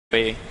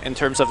in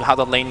terms of how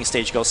the laning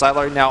stage goes.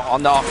 Sylar now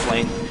on the off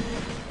lane.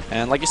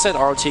 And like you said,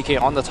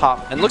 ROTK on the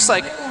top. And looks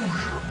like,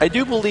 I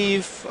do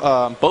believe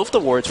both the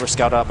wards were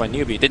scouted out by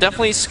Newbee. They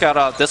definitely scouted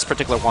out this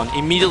particular one,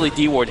 immediately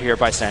D-ward here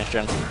by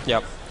Sanction.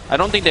 Yep. I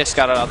don't think they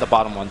scouted out the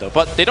bottom one though.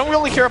 But they don't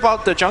really care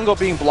about the jungle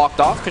being blocked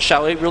off because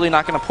Chalet really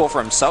not going to pull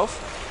for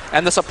himself.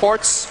 And the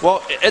supports,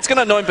 well, it's going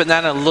to annoy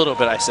Banana a little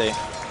bit, I say.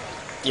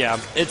 Yeah,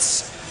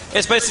 it's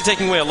basically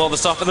taking away a lot of the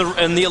stuff,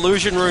 and the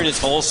Illusion Rune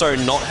is also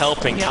not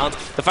helping out.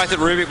 The fact that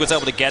Rubik was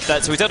able to get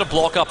that, so he's able to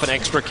block up an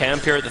extra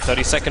camp here at the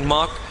 30-second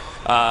mark.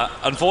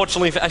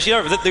 Unfortunately, actually,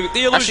 no,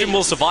 the Illusion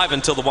will survive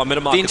until the 1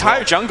 minute mark. The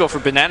entire jungle for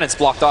Banana is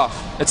blocked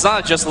off. It's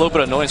not just a little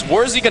bit of noise.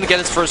 Where is he going to get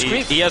his first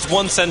creep? He has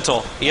one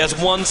Centaur. He has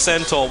one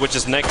Centaur, which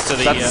is next to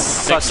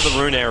the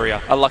rune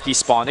area. A lucky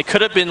spawn. It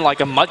could have been like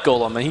a Mud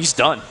Golem, and he's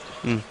done.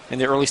 In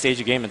the early stage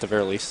of the game, at the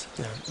very least.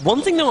 Yeah.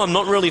 One thing, though, I'm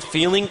not really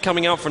feeling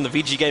coming out from the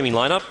VG Gaming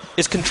lineup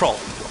is control.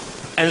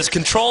 And it's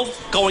control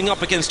going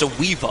up against a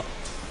Weaver.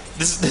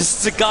 This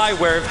is a guy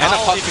where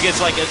if he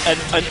gets like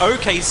an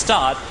okay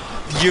start,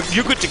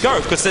 you're good to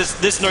go because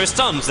there's no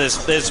stuns.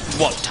 There's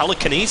what,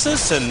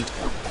 telekinesis, and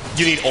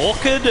you need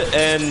Orchid,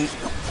 and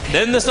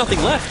then there's nothing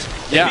left.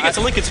 Yeah, if he gets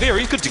a Lincoln Sphere,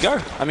 he's good to go.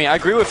 I mean, I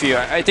agree with you.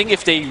 I think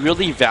if they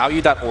really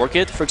value that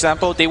Orchid, for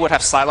example, they would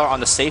have Sylar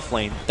on the safe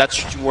lane.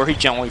 That's where he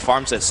generally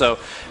farms it. So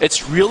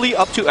it's really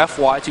up to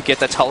FY to get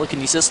that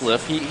telekinesis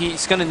lift.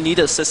 He's going to need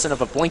the assistance of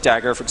a Blink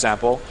Dagger, for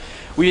example.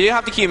 We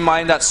have to keep in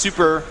mind that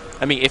Super,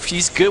 I mean, if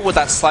he's good with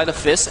that Sleight of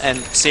Fist and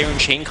Searing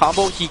Chain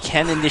combo, he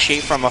can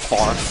initiate from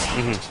afar.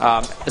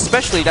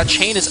 Especially that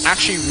Chain is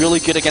actually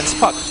really good against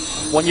Puck.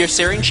 When you're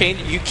Searing Chain,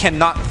 you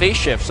cannot phase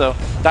shift. So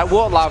that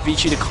will allow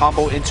Vici to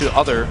combo into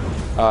other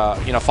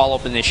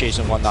follow-up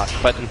initiation and whatnot.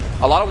 But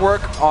a lot of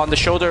work on the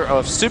shoulder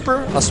of Super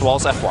as well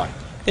as FY.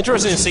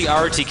 Interesting to see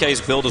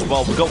ROTK's build as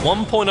well. We've got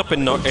 1 point up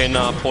in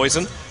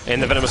Poison, in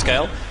the Venomous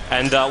Gale,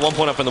 and 1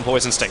 point up in the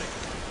Poison Sting.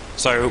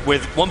 So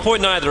with 1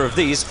 point neither of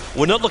these,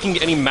 we're not looking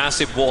at any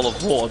massive wall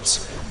of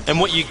wards. And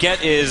what you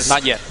get is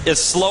not yet.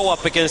 Is slow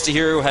up against a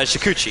hero who has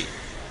Shikuchi.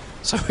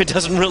 So it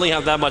doesn't really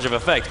have that much of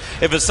effect.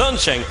 If it's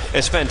Sunshine,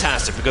 it's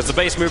fantastic because the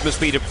base movement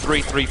speed of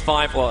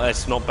 335, well,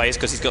 it's not base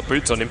because he's got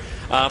boots on him.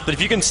 But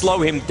if you can slow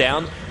him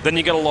down, then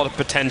you get a lot of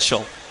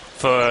potential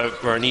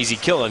for an easy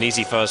kill, an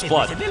easy first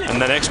blood.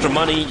 And then extra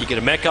money, you get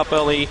a mech up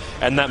early,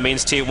 and that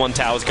means tier 1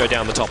 towers go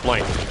down the top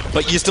lane.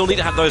 But you still need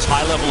to have those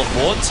high level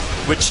of wards,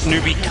 which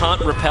Newbee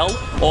can't repel,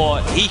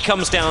 or he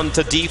comes down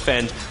to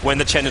defend when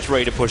the Chen is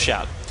ready to push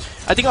out.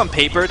 I think on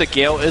paper, the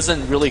Gale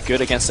isn't really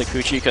good against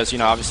Sakuchi because,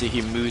 obviously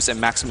he moves at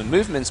maximum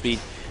movement speed.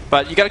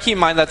 But you got to keep in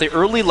mind that the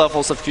early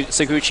levels of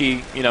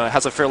Sakuchi,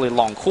 has a fairly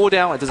long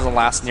cooldown. It doesn't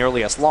last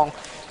nearly as long.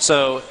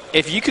 So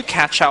if you could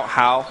catch out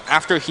how,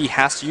 after he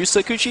has to use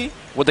Sakuchi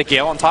with the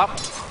Gale on top,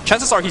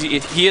 chances are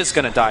he is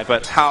going to die.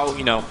 But how,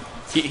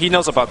 he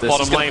knows about this.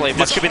 Bottom lane,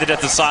 this could be the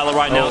death of Sylar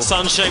right now.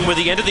 Sunshine with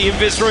the end of the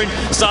Invis Rune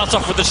starts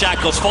off with the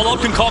Shackles.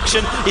 Follow-up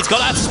Concoction. He's got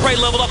Acid Spray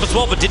leveled up as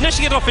well, but didn't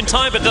actually get it off in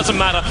time, but it doesn't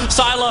matter.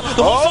 Sylar,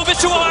 the Wolf is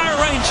too higher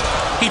range.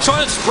 He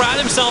tried to sprout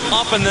himself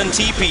up and then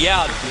TP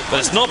out, but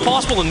it's not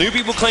possible. The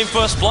Newbee will claim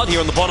first blood here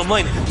on the bottom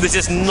lane. This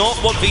is not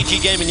what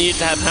VG Gaming needed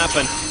to have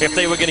happen if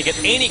they were going to get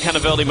any kind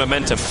of early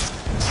momentum.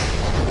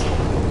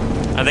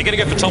 And they're going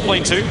to go for top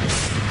lane too.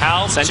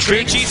 Hal,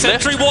 Sentry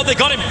Ward, they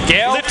got him.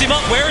 Gale. Lift him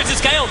up. Where is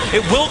his Gale? It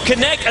will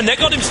connect, and they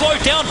got him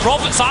slowed down.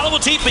 Prophet, Sylar will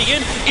TP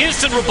in.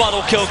 Instant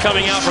rebuttal kill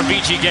coming out from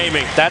VG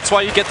Gaming. That's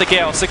why you get the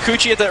Gale.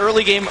 Sakuchi at the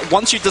early game,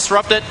 once you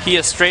disrupt it, he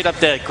is straight up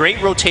dead.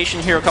 Great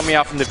rotation here coming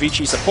out from the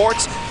VG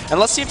supports. And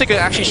let's see if they can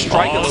actually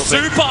strike a little bit.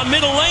 Super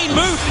middle lane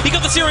move. He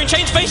got the Searing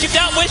Chain spaceship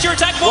down. Where's your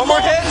attack? One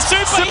more hit.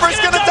 Super's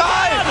gonna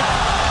die.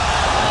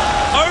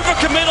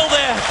 Overcommittal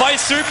there by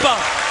Super.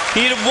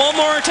 He needed one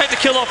more attack to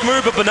kill off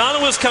Mu, but Banana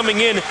was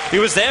coming in. He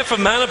was there for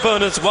mana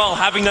burn as well,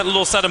 having that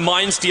little set of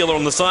Mind Stealer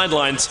on the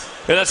sidelines.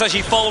 And that's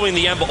actually following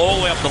the Ember all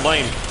the way up the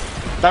lane.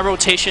 That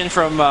rotation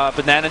from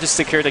Banana to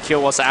secure the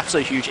kill was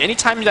absolutely huge.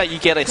 Anytime that you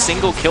get a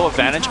single kill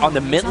advantage on the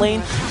mid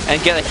lane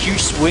and get a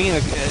huge swing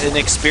in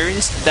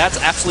experience, that's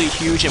absolutely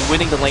huge in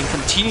winning the lane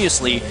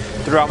continuously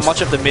throughout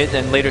much of the mid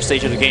and later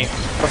stage of the game.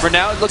 But for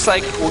now, it looks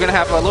like we're going to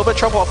have a little bit of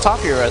trouble up top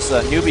here as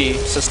Newbee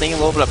sustaining a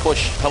little bit of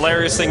push.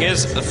 Hilarious thing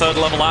is, the third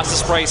level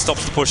Acid Spray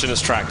stops the push in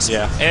its tracks.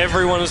 Yeah.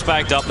 Everyone is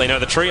backed up. They know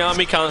the Tree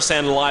Army can't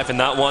stand alive in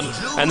that one.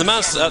 And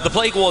the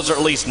Plague Wards are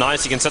at least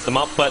nice. You can set them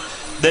up, but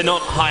they're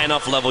not high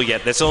enough level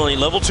yet. There's only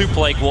level 2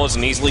 Plague Wards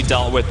and easily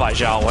dealt with by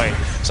Zhao Wei.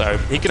 So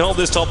he can hold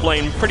this top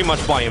lane pretty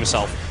much by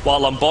himself.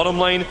 While on bottom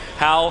lane,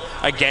 Hal,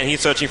 again, he's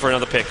searching for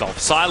another pickoff.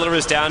 Sylar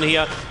is down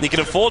here. He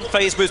can afford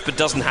phase boost but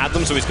doesn't have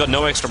them, so he's got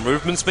no extra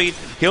movement speed.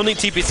 He'll need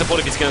TP support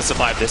if he's going to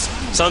survive this.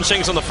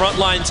 Sunshine's on the front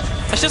lines.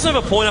 Actually doesn't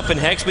have a point up in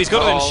Hex, but he's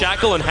got it in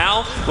Shackle, and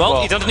Hal,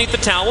 well, he's underneath the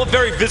tower.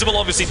 Very visible,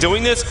 obviously,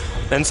 doing this.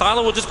 And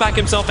Sylar will just back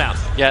himself out.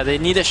 Yeah, they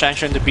needed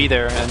Shanshan to be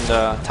there,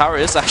 and Tower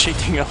is actually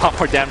doing a lot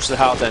more damage to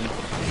Hal than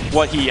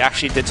what he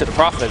actually did to the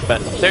Prophet.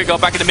 But there you go,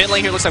 back in the mid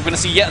lane here. Looks like we're going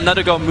to see yet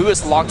another go. Mu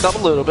is locked up a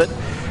little bit.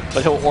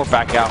 but he'll orb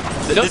back out.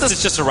 This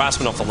is just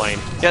harassment off the lane.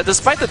 Yeah,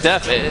 despite the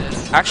death,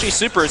 actually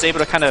Super is able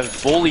to kind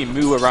of bully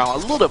Moo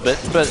around a little bit,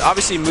 but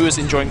obviously Moo is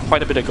enjoying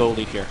quite a bit of gold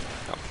lead here.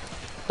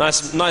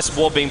 Nice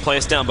wall being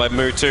placed down by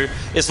Moo too.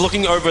 It's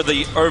looking over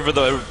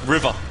the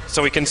river,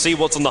 so we can see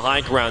what's on the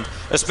high ground,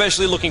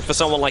 especially looking for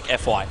someone like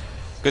FY.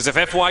 Because if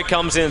FY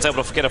comes in and is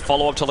able to get a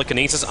follow-up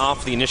telekinesis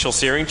after the initial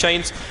searing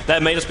chains,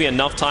 that may just be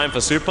enough time for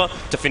Super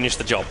to finish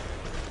the job.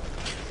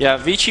 Yeah,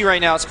 Vici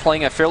right now is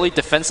playing a fairly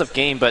defensive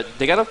game, but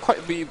they gotta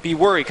be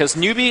worried because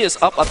Newbee is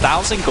up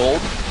 1,000 gold,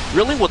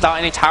 really without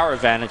any tower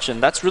advantage,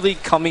 and that's really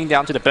coming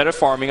down to the better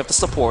farming of the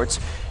supports,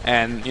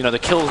 and the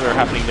kills are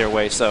happening their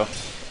way. So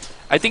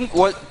I think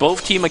what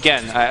both team,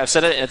 again, I've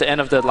said it at the end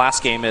of the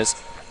last game, is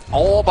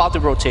all about the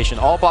rotation,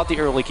 all about the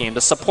early game.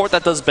 The support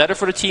that does better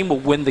for the team will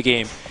win the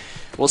game.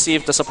 We'll see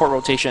if the support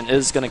rotation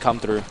is going to come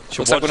through. Looks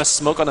like they're going to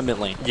smoke on the mid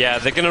lane. Yeah,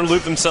 they're going to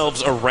loop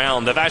themselves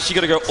around. They've actually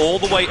got to go all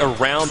the way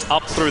around,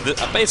 up through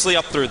basically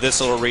up through this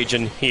little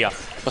region here.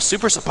 But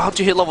Super's about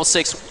to hit level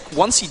 6.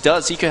 Once he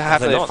does, he could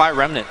have a 5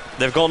 remnant.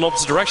 They've gone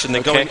opposite direction.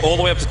 They're going all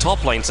the way up to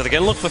top lane. So they're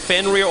going to look for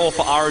Fenrir or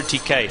for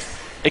ROTK.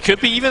 It could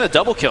be even a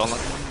double kill.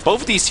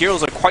 Both of these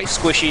heroes are quite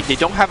squishy. They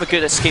don't have a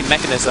good escape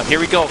mechanism. Here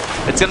we go.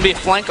 It's going to be a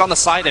flank on the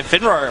side, and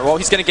Fenrir, well,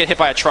 he's going to get hit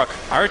by a truck.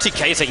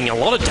 ROTK is taking a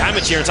lot of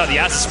damage here inside the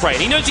acid spray,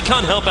 and he knows he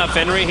can't help out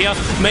Fenrir here.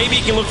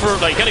 Maybe he can look for,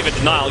 he can't even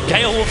denial.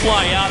 Gale will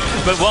fly out,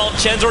 but well,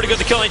 Chen's already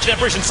got the kill. Ancient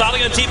Apparition, Silent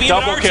on TP,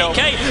 double but kill.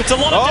 ROTK, it's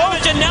a lot of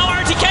damage, and now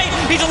ROTK,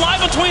 he's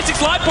alive on 26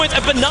 life points,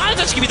 and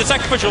Banana's actually going to be the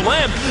sacrificial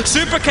lamb.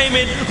 Super came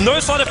in,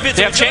 no sleight of fits,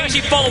 so he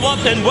actually follow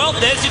up, and well,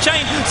 there's your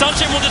chain.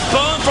 Sunshine will just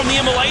burn from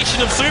the immolation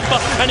of Super,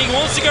 and he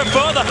wants to go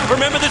further.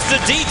 Remember, this is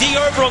a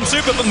DD over on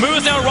Super, but Moo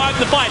has now arrived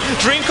in the fight.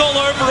 Dream Call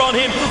over on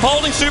him,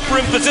 holding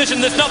Super in position.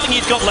 There's nothing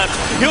he's got left.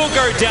 He'll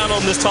go down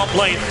on this top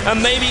lane,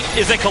 and maybe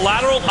is there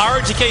collateral?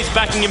 ROTK is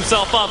backing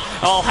himself up.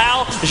 Oh,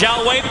 how?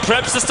 Zhao Wei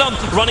preps the stump,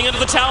 running into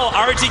the tower.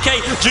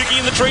 ROTK juking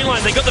in the tree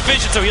line. They got the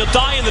vision, so he'll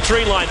die in the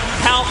tree line.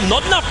 How?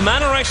 Not enough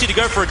mana actually to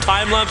go for a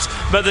time lapse,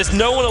 but there's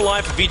no one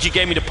alive for VG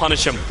Gaming to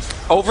punish him.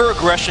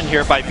 Over-aggression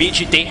here by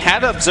VG. They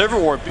had an Observer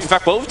Orb. In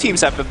fact, both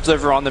teams have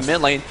Observer on the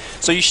mid lane.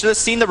 So you should have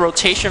seen the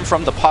rotation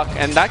from the puck.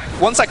 And that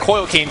once that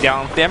coil came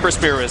down, the Ember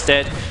Spirit is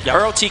dead. Yep.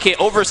 ROTK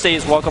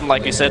overstays welcome,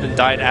 like you said, and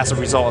died as a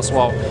result as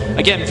well.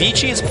 Again,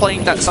 VG is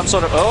playing that some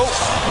sort of... Oh,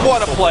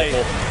 what a play.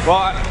 Well,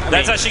 I mean,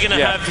 that's actually going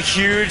to have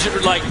huge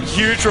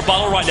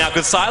rebuttal right now,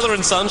 because Sylar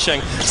and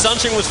Sunshine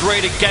was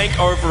ready to gank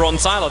over on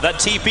Sylar. That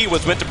TP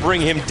was meant to bring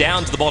him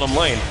down to the bottom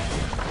lane.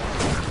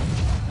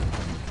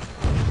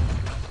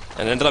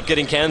 And ended up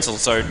getting cancelled,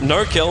 so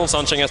no kill.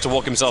 Sunshine has to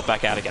walk himself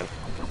back out again.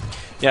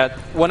 Yeah,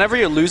 whenever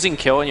you're losing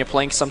kill and you're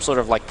playing some sort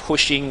of like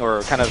pushing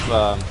or kind of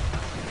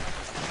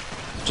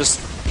just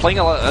playing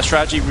a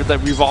strategy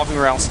revolving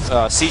around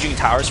sieging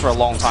towers for a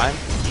long time,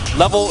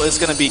 level is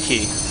going to be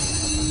key.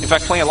 In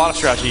fact, playing a lot of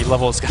strategy,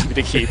 level is going to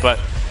be the key, but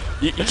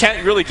you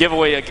can't really give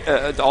away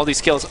all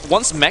these kills.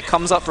 Once mech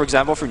comes up, for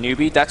example, for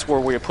Newbee, that's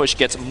where your push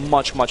gets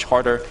much, much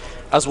harder,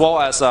 as well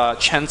as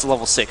Chen's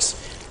level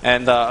 6.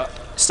 And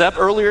Seb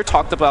earlier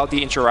talked about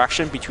the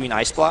interaction between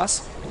Ice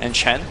Blast and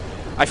Chen.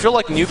 I feel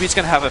like Newbee's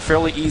going to have a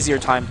fairly easier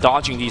time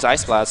dodging these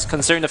Ice Blasts,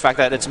 considering the fact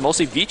that it's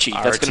mostly Vici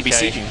that's going to be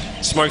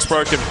sieging. Smoke's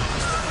broken.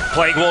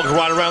 Plague Wall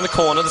right around the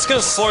corner. That's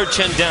going to slow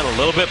Chen down a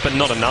little bit, but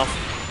not enough.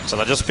 So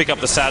they'll just pick up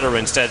the Satyr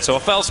instead. So a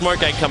foul smoke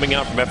gate coming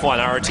out from F1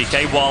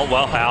 ROTK.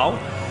 Well, how?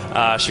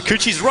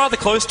 Shikuchi's rather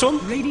close to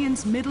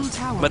him, middle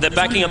tower, but they're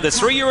backing up. There's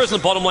 3 heroes in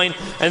the bottom lane,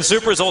 and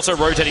Super is also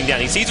rotating down.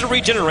 He sees a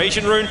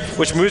regeneration rune,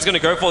 which Moo's going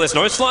to go for. There's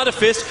no sleight of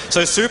fist,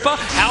 so Super,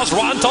 Hal's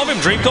right on top of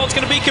him. Dream Cold's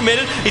going to be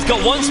committed. He's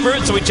got one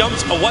spirit, so he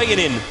jumps away and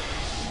in.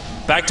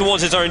 Back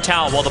towards his own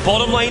tower, while the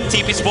bottom lane,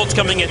 TP Sport's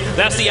coming in.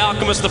 That's the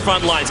Alchemist of the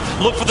front lines.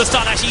 Look for the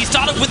start. Actually, he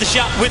started with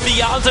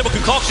the unstable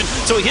concoction,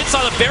 so he hits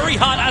Silent very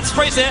hard at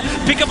sprays there.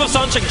 Pick up of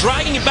Sunshine,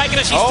 dragging him back, and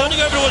actually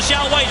turning over towards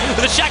Zhao Wei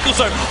with the shackles,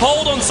 so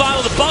hold on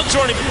Silent. The bugs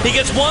are on him. He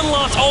gets one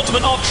last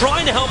ultimate off,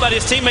 trying to help out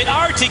his teammate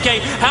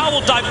ROTK. How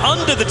will dive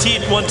under the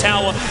tier 1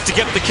 tower to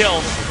get the kill.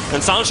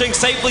 And Sunshine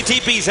safely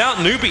TP's out.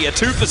 Newbee, a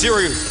 2 for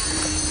 0.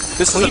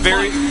 This is a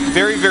very,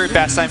 very, very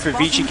bad sign for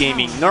Vici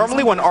Gaming.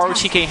 Normally when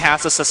ROTK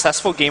has a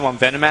successful game on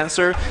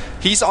Venomancer,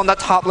 he's on that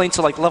top lane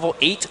to like level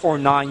 8 or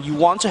 9. You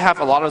want to have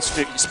a lot of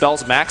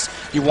spells max,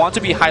 you want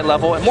to be high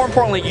level, and more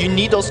importantly, you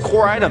need those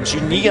core items.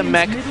 You need a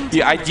mech,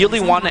 you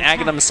ideally want an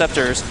Aghanim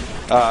Scepters,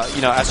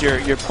 as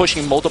you're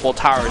pushing multiple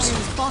towers.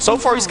 So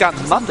far he's got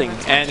nothing,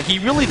 and he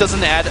really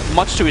doesn't add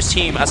much to his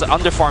team as an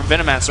underfarmed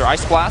Venomancer.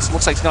 Ice Blast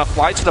looks like he's going to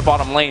fly to the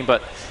bottom lane,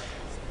 but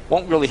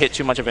won't really hit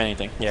too much of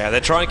anything. Yeah,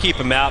 they're trying to keep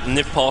him out, and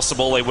if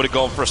possible, they would have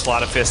gone for a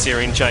Sleight of Fist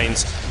Searing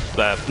Chains.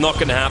 But not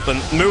going to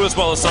happen. Moo as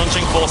well as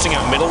Sunshine forcing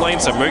out middle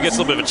lane, so Moo gets a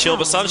little bit of a chill,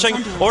 but Sunshine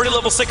already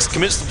level 6,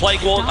 commits the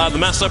Plague Wall, the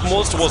Mass Open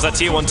Walls towards that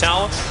tier 1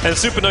 tower, and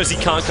Super knows he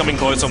can't come in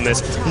close on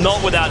this,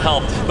 not without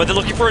help. But they're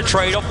looking for a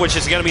trade-off, which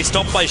is going to be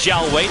stopped by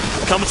Zhao Wei,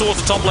 comes towards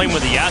the top lane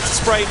with the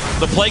Acid Spray,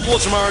 the Plague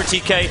Walls from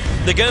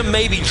ROTK. They're going to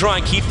maybe try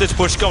and keep this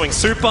push going.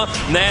 Super,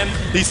 man,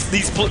 these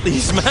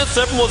Mass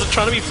Open Walls are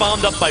trying to be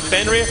farmed up by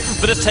Fenrir,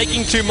 but it's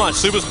taking too much.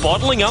 Super's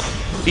bottling up,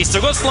 He's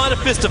still got Sleight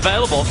of Fist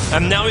available,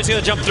 and now he's going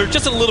to jump through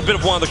just a little bit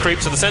of one of the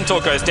creeps, so the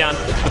Centaur goes down,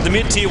 but the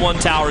mid-tier 1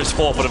 tower is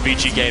forfeit of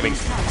VG Gaming.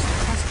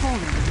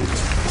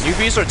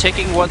 Newbies are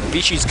taking what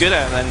Vichi's good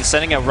at and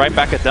sending it right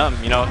back at them.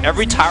 You know,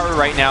 every tower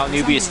right now,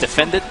 Newbee is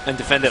defended and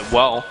defended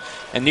well.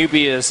 And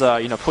Newbee is,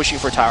 you know, pushing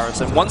for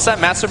towers. And once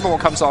that Master Ball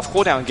comes off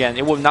cooldown again,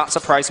 it will not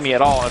surprise me at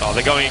all. Oh,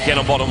 they're going again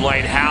on bottom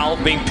lane.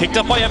 Hal being picked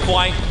up by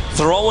FY,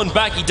 throwing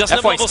back. He doesn't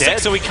have level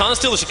 6, so he can't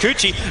steal the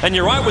Shikuchi. And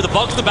you're right, with the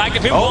box in the back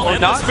of him,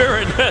 and the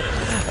Spirit.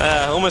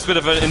 Almost a bit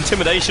of an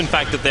intimidation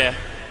factor there.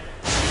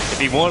 If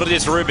he wanted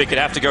his Rubik, he'd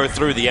have to go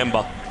through the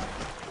Ember.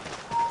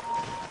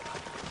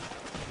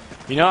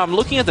 You know, I'm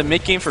looking at the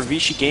mid game for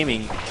Vici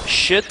Gaming.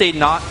 Should they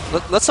not...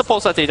 Let's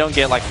suppose that they don't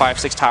get like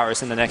 5-6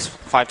 towers in the next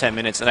 5-10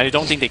 minutes, and I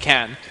don't think they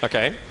can.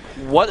 Okay.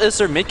 What is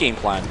their mid game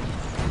plan?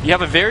 You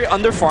have a very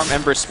underfarmed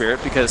Ember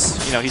Spirit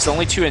because, you know, he's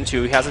only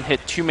 2-2. He hasn't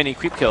hit too many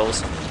creep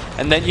kills.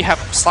 And then you have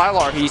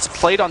Sylar. He's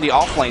played on the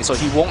off lane, so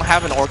he won't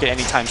have an Orchid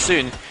anytime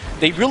soon.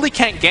 They really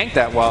can't gank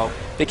that well.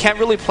 They can't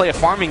really play a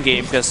farming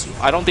game because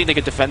I don't think they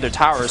could defend their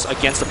towers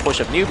against the push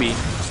of Newbee.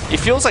 It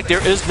feels like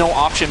there is no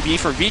option B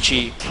for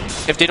Vici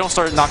if they don't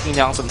start knocking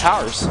down some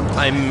towers.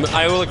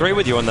 I will agree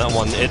with you on that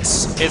one.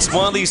 It's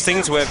one of these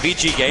things where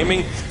VG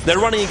Gaming, they're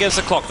running against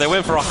the clock. They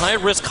went for a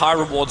high-risk,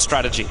 high-reward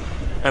strategy.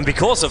 And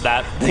because of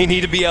that, they need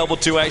to be able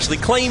to actually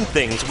claim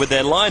things with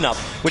their lineup,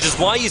 which is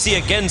why you see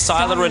again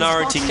Sylar and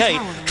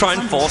ROTK try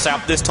and force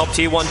out this top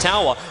tier 1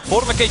 tower.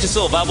 Fortification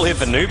still available here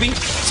for Newbee,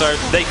 so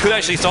they could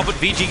actually stop it.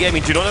 VG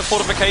Gaming do not have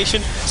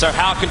fortification, so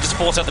Hao can just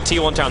force out the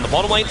tier 1 tower in the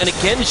bottom lane. And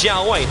again,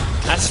 Xiao Wei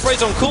has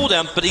sprays on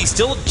cooldown, but he's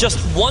still just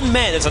one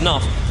man is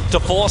enough to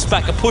force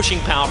back a pushing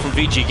power from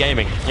VG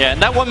Gaming. Yeah,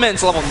 and that one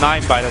man's level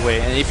 9, by the way.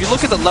 And if you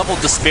look at the level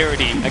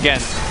disparity, again,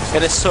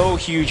 it is so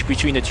huge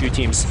between the two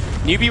teams.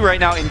 Newbee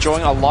right now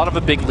enjoying a lot of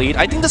a big lead.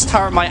 I think this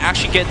tower might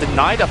actually get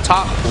denied up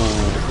top.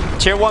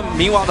 Tier 1,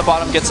 meanwhile, the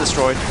bottom gets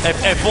destroyed.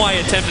 FY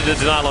attempted a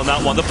denial on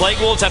that one. The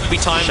Plague Walls have to be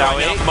timed right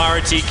now from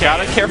ROTK.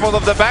 Gotta careful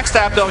of the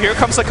backstab, though. Here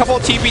comes a couple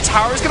of TP.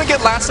 Tower's gonna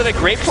get lasted. A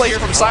great play here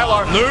from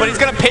Sylar, but he's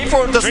gonna pay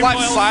for this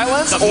life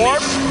silence, or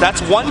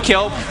that's one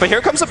kill. But here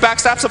comes the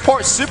backstab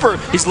support. Super.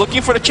 He's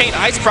looking for the chain.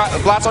 Ice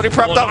Blast already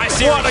prepped up.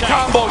 Nice what a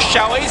combo.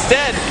 Xiaowei's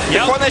dead.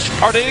 Yep.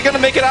 Are they gonna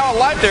make it out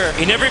alive there?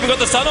 He never even got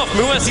the stun off.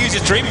 Mu has to use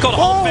his Dream Coil to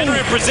hold Fenrir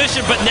in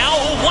position, but now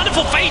a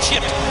wonderful phase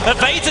shift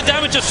evades the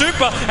damage of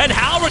Super, and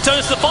Hal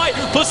returns to the fight.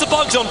 Puts the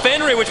bugs on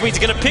Fenrir, which means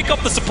he's going to pick up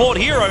the support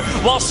hero,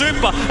 while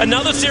Super,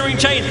 another Searing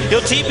Chain,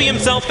 he'll TP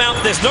himself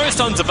out. There's no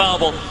stuns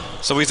available,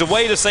 so he's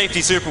away to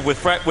safety Super with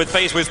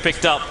Phase Wiz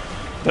picked up.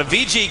 But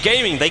VG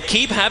Gaming, they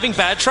keep having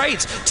bad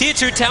trades. Tier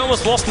 2 tower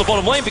was lost in the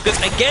bottom lane because,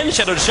 again,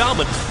 Shadowed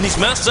Shaman and these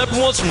massive open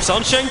wards from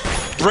Sunshine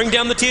bring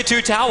down the Tier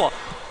 2 tower.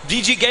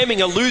 VG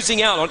Gaming are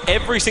losing out on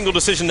every single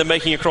decision they're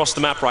making across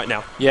the map right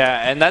now.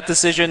 Yeah, and that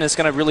decision is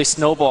going to really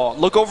snowball.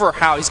 Look over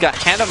how he's got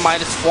Hand of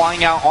Midas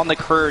flying out on the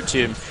courier to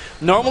him.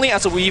 Normally,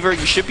 as a Weaver,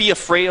 you should be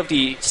afraid of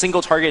the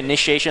single target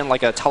initiation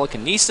like a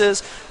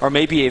Telekinesis or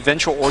maybe a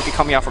Vengeful Orchid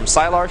coming out from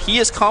Sylar. He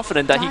is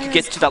confident that he could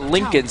get to that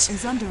Linken's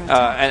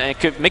and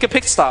could make a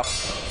pick stop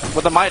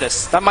with the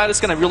Midas. That Midas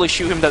is going to really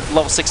shoot him to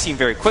level 16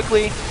 very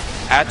quickly.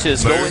 Add to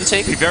his gold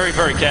intake. Be very,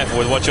 very careful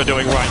with what you're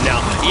doing right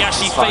now. He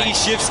actually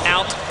phase shifts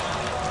out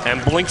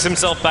and blinks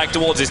himself back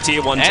towards his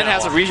tier 1 tower. And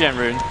has a regen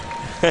rune.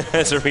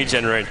 Has a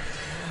regen rune.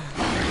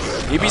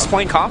 Newbee's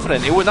playing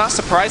confident. It would not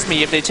surprise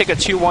me if they take a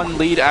 2-1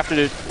 lead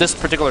after this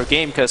particular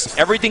game because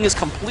everything is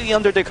completely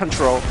under their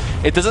control.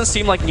 It doesn't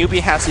seem like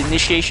Newbee has the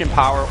initiation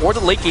power or the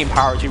late game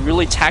power to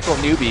really tackle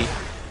Newbee.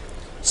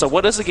 So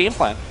what is the game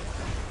plan,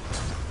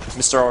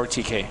 Mr.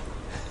 RTK?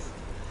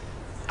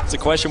 It's a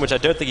question which I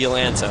don't think he'll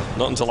answer,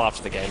 not until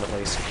after the game at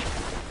least.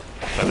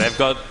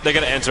 But they're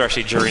going to answer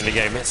actually during the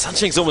game. Man,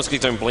 Sunshine's almost got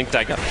his own Blink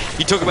Dagger.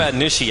 You talk about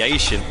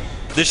initiation.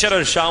 The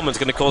Shadow Shaman's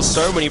going to cause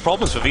so many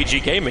problems for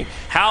VG Gaming.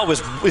 Hao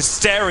is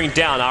staring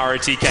down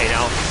ROTK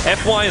now.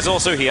 FY is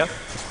also here,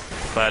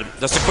 but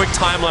just a quick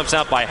time lapse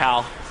out by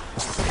Hao.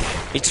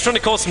 He's just trying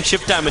to cause some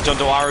chip damage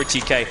onto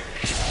ROTK.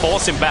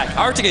 Force him back.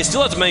 ROTK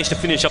still hasn't managed to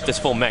finish up this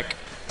full mech.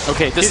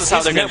 Okay, this is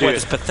how they're going to do it.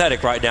 His net worth is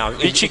pathetic right now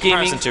in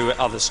comparison to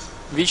others.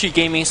 VG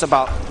Gaming is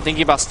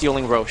thinking about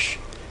stealing Roche.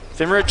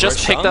 Fenrir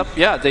just picked up,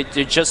 they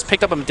just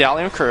picked up a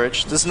Medallion of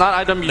Courage. This is not an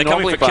item you normally buy.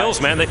 They're coming for kills,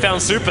 man. They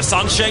found Super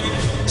Sunshine,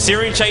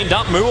 Searing chained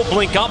up. Mu will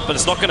blink up, but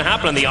it's not going to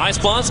happen. And the Ice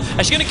Blast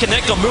actually going to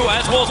connect on Mu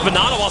as well as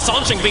Banana, while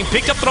Sunshine being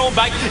picked up, thrown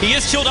back. He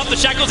is chilled up. The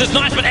Shackles is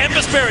nice, but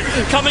Ember Spirit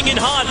coming in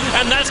hard,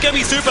 and that's going to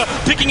be Super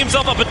picking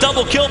himself up a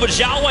double kill. But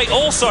Xiao Wei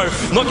also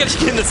not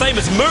getting the same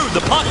as Mu,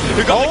 the puck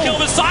who got the kill.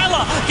 But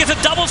Sylar gets a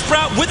double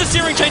sprout with the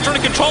Searing Chain trying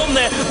to control him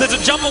there. There's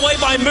a jump away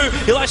by Mu.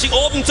 He'll actually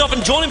orb himself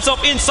and join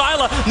himself in.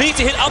 Sylar needs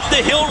to hit up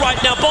the hill right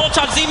now. Ball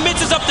charges. He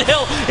misses up the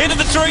hill into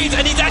the trees,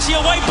 and he's actually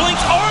away.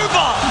 Blinks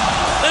over,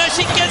 and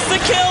actually gets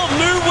the kill.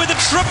 Mu with a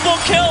triple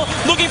kill,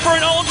 looking for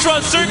an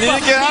ultra. Super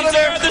needs to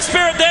get the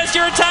spirit. There's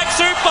your attack.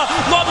 Super,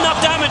 not enough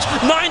damage.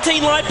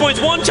 19 life points.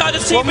 One charge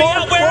is TP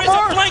out. Where is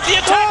it? Blank the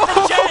attack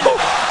from Jen.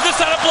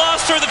 Just had a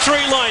blast through the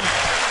tree line.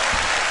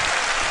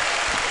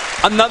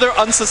 Another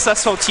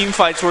unsuccessful team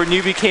fights where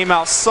Newbee came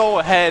out so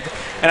ahead,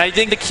 and I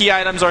think the key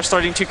items are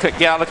starting to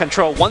get out of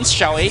control. Once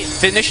Xiao 8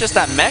 finishes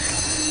that mech,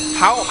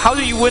 how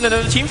do you win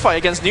another team fight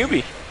against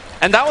Newbee?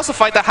 And that was a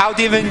fight that Hao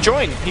didn't even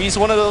join. He's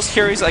one of those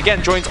carries,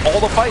 again, joins all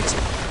the fights.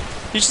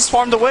 He just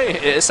farmed away.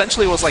 It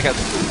essentially was like a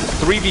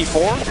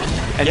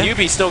 3v4, and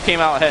Newbee still came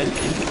out ahead.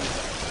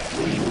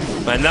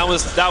 And that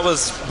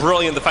was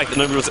brilliant, the fact that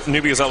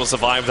Newbee was able to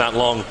survive that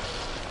long.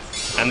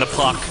 And the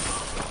puck.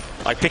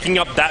 Like, picking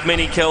up that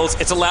many kills,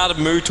 it's allowed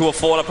Mu to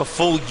afford up a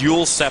full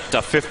Yule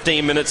Scepter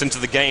 15 minutes into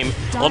the game,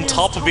 on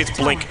top of his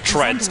Blink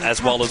Treads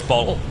as well as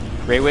Bolt.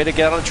 Great way to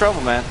get out of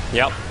trouble, man.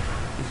 Yep.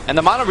 And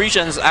the mono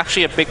regen is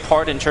actually a big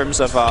part in terms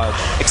of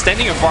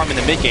extending your farm in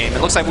the mid game.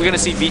 It looks like we're going to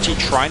see VG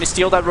trying to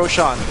steal that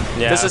Roshan.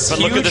 Yeah, but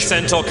look at the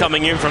Centaur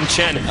coming in from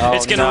Chen. Oh,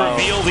 it's going to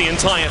reveal the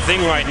entire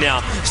thing right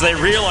now, so they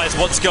realize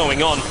what's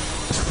going on.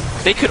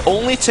 They could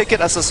only take it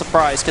as a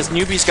surprise because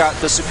Newbee's got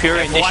the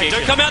superior initiation.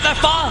 Don't come out that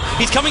far!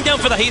 He's coming down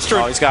for the heat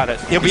rune. Oh, he's got it.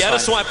 He'll be able to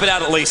swipe it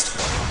out at least.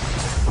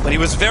 But he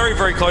was very,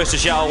 very close to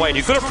Xiao Wei.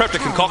 He could have prepped a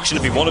concoction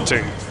if he wanted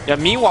to. Yeah,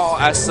 meanwhile,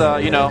 as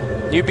you know,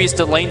 Newbee's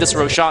delaying this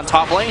Roshan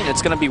top lane,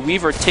 it's going to be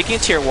Weaver taking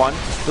tier 1.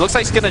 It looks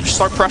like he's going to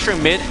start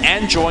pressuring mid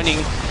and joining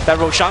that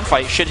Roshan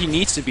fight should he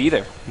needs to be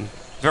there.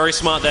 Very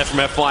smart there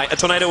from FY. A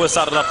tornado was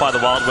started up by the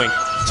Wild Wing,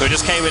 so he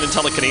just came in and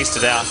telekinesed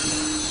it out.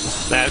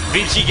 Now,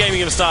 VG Gaming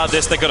have started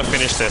this, they've got to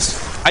finish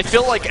this. I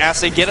feel like as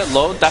they get it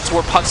low, that's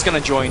where Puck's going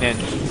to join in.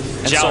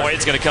 Xiao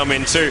Wei's going to come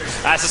in too.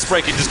 As the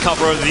spray can just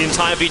cover over the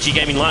entire VG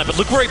Gaming line, but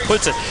look where he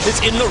puts it. It's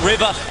in the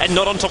river and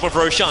not on top of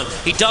Roshan.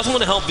 He doesn't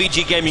want to help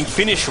VG Gaming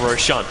finish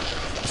Roshan.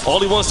 All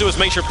he wants to do is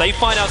make sure if they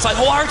find outside.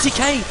 Oh,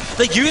 RTK!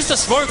 They used the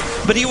smoke,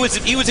 but he was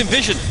in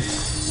vision.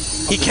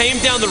 He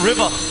came down the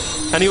river.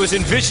 And he was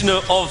in vision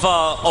of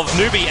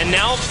Newbee, and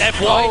now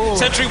FY,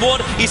 Sentry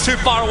Ward, he's too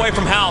far away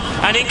from Hal,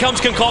 and in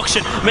comes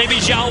Concoction. Maybe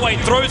Xiao Wei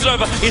throws it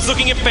over, he's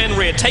looking at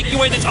Fenrir, taking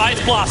away this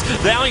Ice Blast.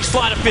 Now he's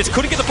Sleight of Fist,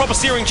 couldn't get the proper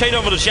searing chain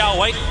over to Xiao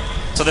Wei,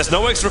 so there's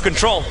no extra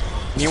control.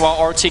 Meanwhile,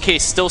 RTK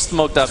is still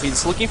smoked up,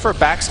 he's looking for a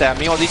backstab.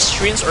 Meanwhile, these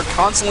Treants are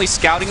constantly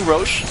scouting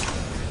Roche.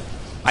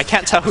 I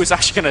can't tell who's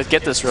actually going to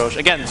get this Roche.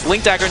 Again,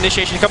 Blink Dagger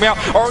initiation coming out,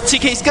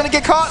 RTK's going to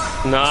get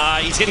caught! Nah,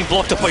 he's getting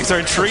blocked up by his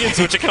own Treants,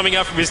 which are coming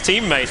out from his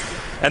teammate.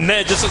 And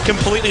they're just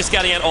completely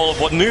scouting out all of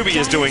what Newbee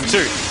is doing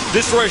too.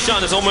 This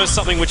Roshan is almost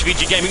something which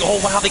VG Gaming, oh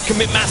wow, they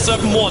commit mass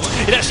Serpent Wards.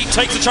 It actually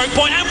takes the choke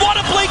point, and what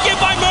a blink in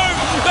by Mu!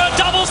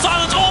 Double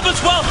silence orb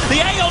as well. The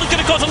A-ult is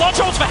going to cause a lot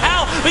of troubles for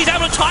Hal, but he's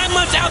able to time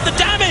lapse out the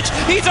damage.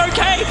 He's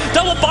okay.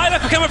 Double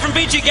buyback coming from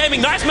VG Gaming.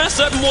 Nice mass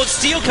Serpent Ward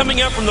steal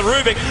coming out from the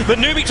Rubik, but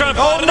Newbee trying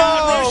to find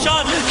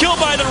Roshan killed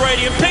by the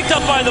Radiant, picked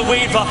up by the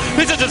Weaver.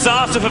 It's a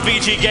disaster for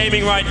VG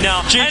Gaming right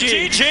now. GG.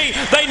 And GG,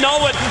 they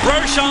know it.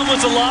 Roshan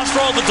was the last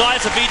roll of the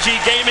dice of VG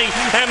Gaming,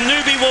 and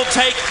Newbee will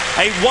take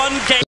a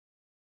 1-game